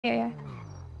Yeah.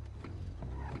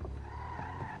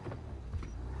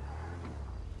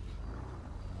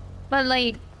 But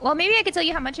like, well, maybe I could tell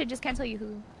you how much. I just can't tell you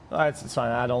who. It's fine.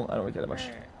 I don't really care that much.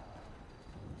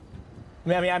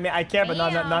 I mean, I care, but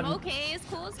not. Okay, it's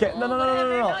cool. It's cool. No,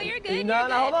 No, you're good. No,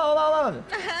 hold on. No.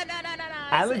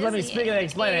 At least let me speak and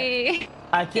explain it.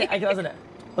 I can't. Listen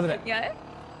it. Yeah.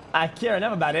 I care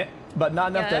enough about it, but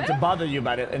not enough to bother you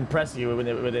about it, impress you with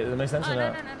it. Does that make sense? No.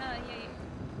 Yeah.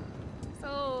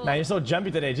 So. Man, you're so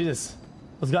jumpy today. Jesus,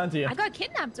 what's gotten to you? I got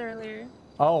kidnapped earlier.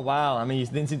 Oh wow! I mean, you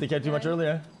didn't seem to care too much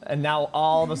earlier, and now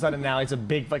all of a sudden now it's a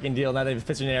big fucking deal. Now they've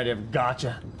fits your narrative.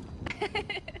 Gotcha.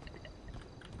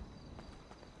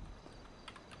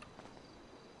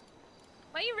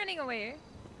 Why are you running away?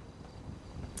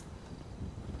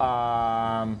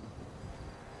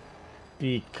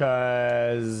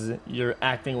 Because you're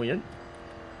acting weird.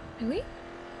 Really?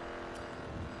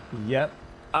 Yep.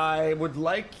 I'd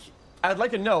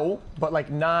like to know, but like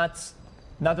not to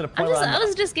the point where I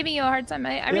was just giving you a hard time.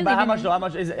 I really but how didn't. much though? How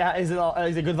much is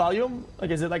it good volume? Like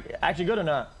is it like actually good or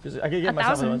not? Because I could get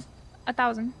myself 1,000.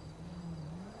 1,000.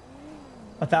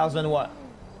 1,000 what?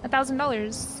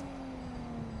 $1,000.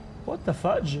 What the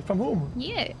fudge? From whom?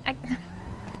 Yeah,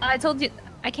 I told you.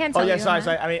 I can't tell you. Oh yeah,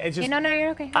 sorry. I mean, it's just. No,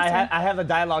 you're okay. I have a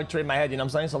dialogue tree in my head. You know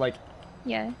what I'm saying? So like.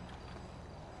 Yeah.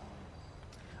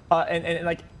 And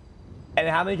like, and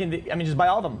how many can? I mean, just buy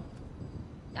all of them.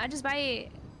 I just buy.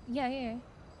 Yeah.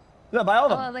 No, buy all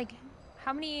of them. Oh, like,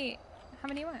 how many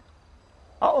you want?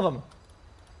 All of them.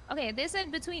 Okay, they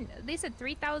said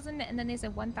 3,000 and then they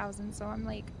said 1,000. So I'm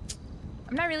like,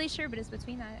 I'm not really sure, but it's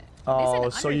between that. Oh,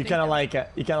 so you kind of like So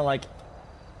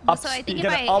I think if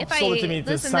I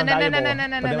listen, no, but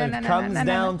then when it comes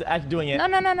down to actually doing it.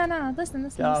 No. Listen.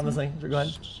 Yeah, I'm listening. Go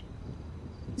ahead.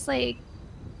 It's like,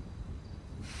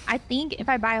 I think if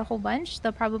I buy a whole bunch,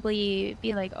 they'll probably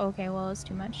be like, okay, well, it's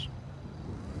too much.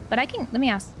 But let me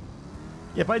ask.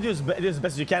 Yeah, probably do as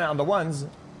best as you can on the ones,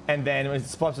 and then when it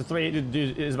splits to 3,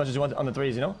 do as much as you want on the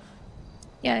 3s, you know?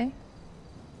 Yeah.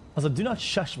 Also, do not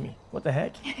shush me. What the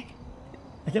heck? I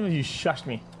can't believe you shushed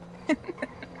me.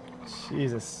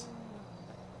 Jesus.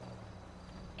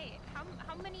 Hey,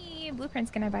 how many blueprints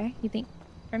can I buy, you think?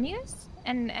 From you guys?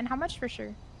 And how much for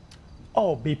sure?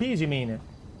 Oh, BPs you mean?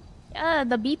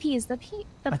 The BPs,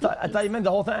 I thought you meant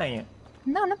the whole thing.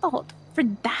 No, not the whole. For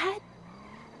that?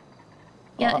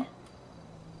 Yeah.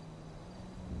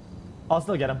 I'll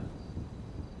still get them.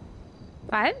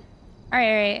 5? All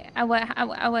right. I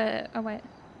what?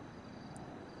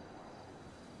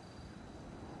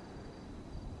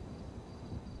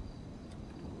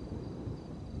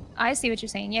 I see what you're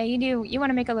saying. Yeah, you do. You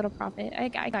want to make a little profit. I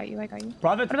got you.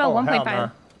 Profit? What about 1.5? Nah.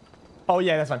 Oh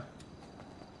yeah, that's fine.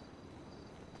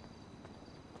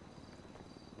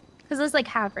 Because it's like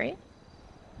half, right?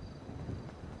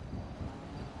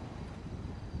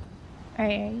 All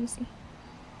right, you see.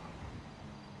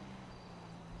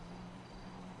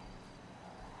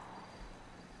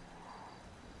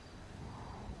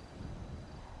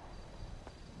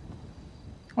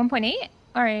 $1.8?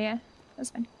 All right, yeah, that's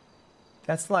fine.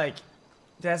 That's not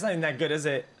even that good, is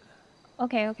it?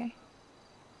 Okay. I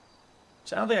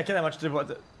don't think I care that much to do,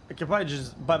 but I could probably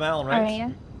just buy my own, right? All right,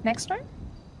 yeah. Next door?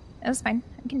 That's fine.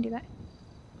 I can do that.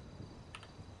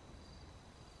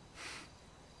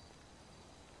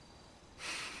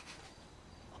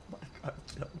 Oh my god,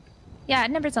 Joe. Yeah,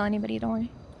 I'd never tell anybody, don't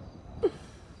worry.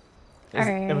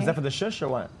 Alright. Was that for the shush or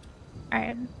what?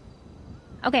 Alright.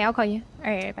 Okay, I'll call you.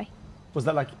 Alright, bye. Was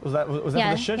that for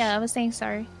the shush? Yeah, I was saying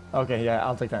sorry. Okay, yeah,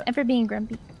 I'll take that. And for being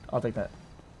grumpy. I'll take that.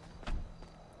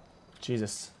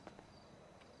 Jesus.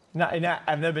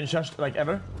 I've never been shushed, like,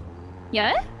 ever.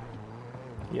 Yeah?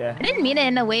 Yeah. I didn't mean it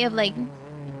in a way of, like,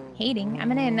 hating. I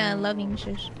meant it in a loving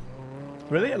shush.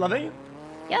 Really? Loving?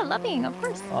 Yeah, loving, of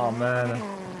course. Oh, man.